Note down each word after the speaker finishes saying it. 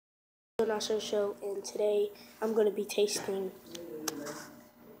National Show, and today I'm going to be tasting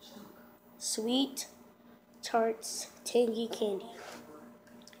sweet Tarts tangy candy.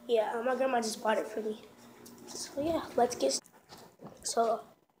 Yeah, my grandma just bought it for me. So yeah, let's get started.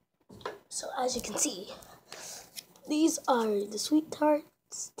 So as you can see, these are the sweet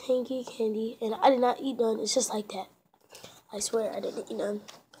Tarts tangy candy, and I did not eat none. It's just like that. I swear I didn't eat none.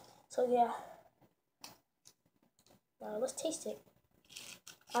 So yeah, let's taste it.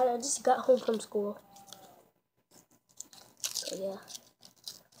 I just got home from school. So yeah.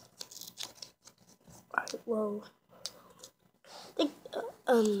 Alright, whoa. They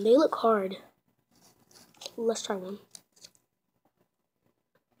look hard. Let's try one.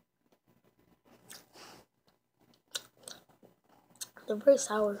 They're very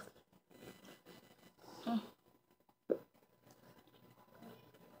sour.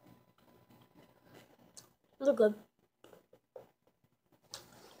 They're good.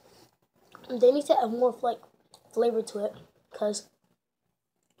 They need to add more flavor to it, because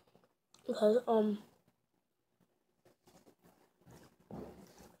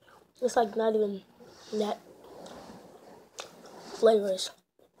it's like not even that flavors.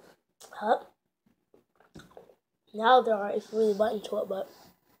 Huh? Now there are, if you really bite into it, but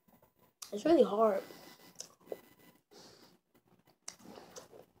it's really hard.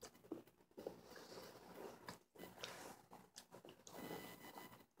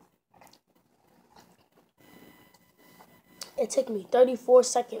 It took me 34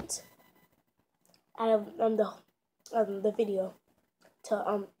 seconds out of the video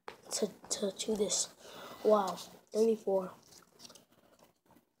to chew this. Wow, 34.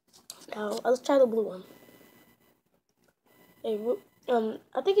 Now let's try the blue one.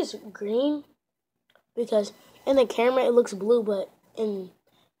 I think it's green, because in the camera it looks blue, but in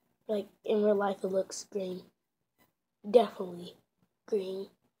real life it looks green. Definitely green.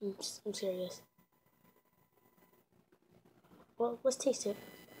 I'm serious. Well, let's taste it.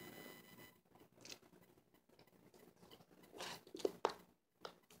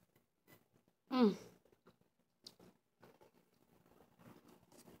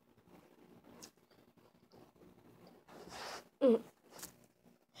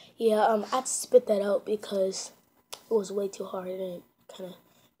 Yeah, I had to spit that out because it was way too hard, and it kind of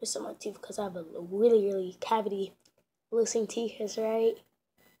messed up my teeth, because I have a really cavity looking teeth. Is right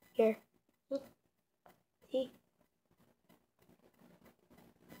here. See?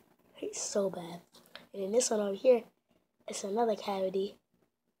 It's so bad. And then this one over here, it's another cavity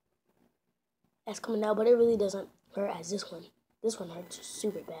that's coming out, but it really doesn't hurt as this one. This one hurts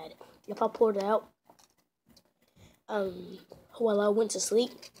super bad. If I poured it out while I went to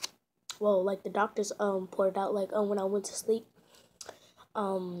sleep, well, like the doctors poured it out when I went to sleep.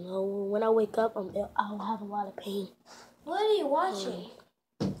 When I wake up, I'll have a lot of pain. What are you watching?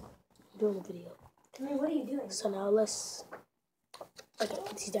 I'm doing a video. I mean, what are you doing? So now let's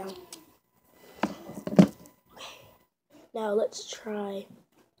put these down. Now let's try.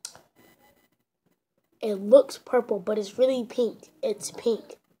 It looks purple, but it's really pink. It's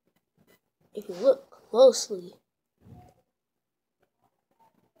pink. If you look closely.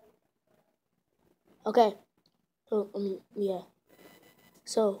 Okay. So, yeah.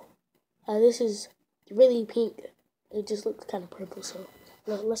 So, this is really pink. It just looks kind of purple, so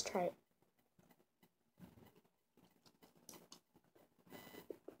let's try it.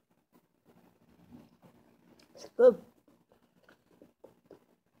 It's good.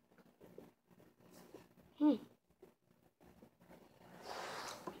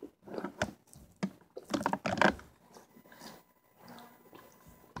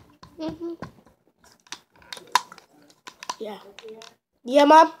 Yeah. Yeah,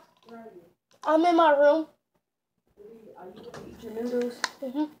 Mom? I'm in my room. Are you going to eat your noodles?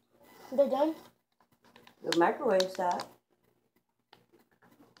 They're done? The microwave side.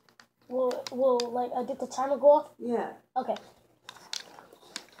 Will I get the timer go off? Yeah. Okay.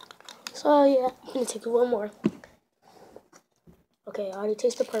 So, yeah, I'm going to take one more. Okay, I already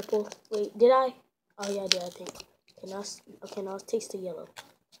tasted purple. Wait, did I? Oh, yeah, I did, I think. Okay, now let's taste the yellow.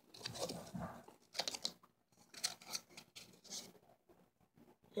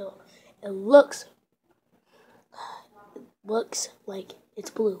 Yellow. It looks like it's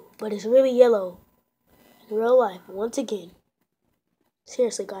blue, but it's really yellow. In real life, once again.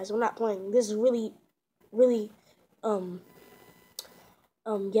 Seriously, guys, I'm not playing. This is really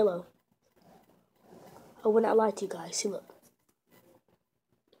yellow. I would not lie to you guys. See, look.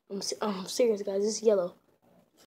 I'm serious, guys. This is yellow.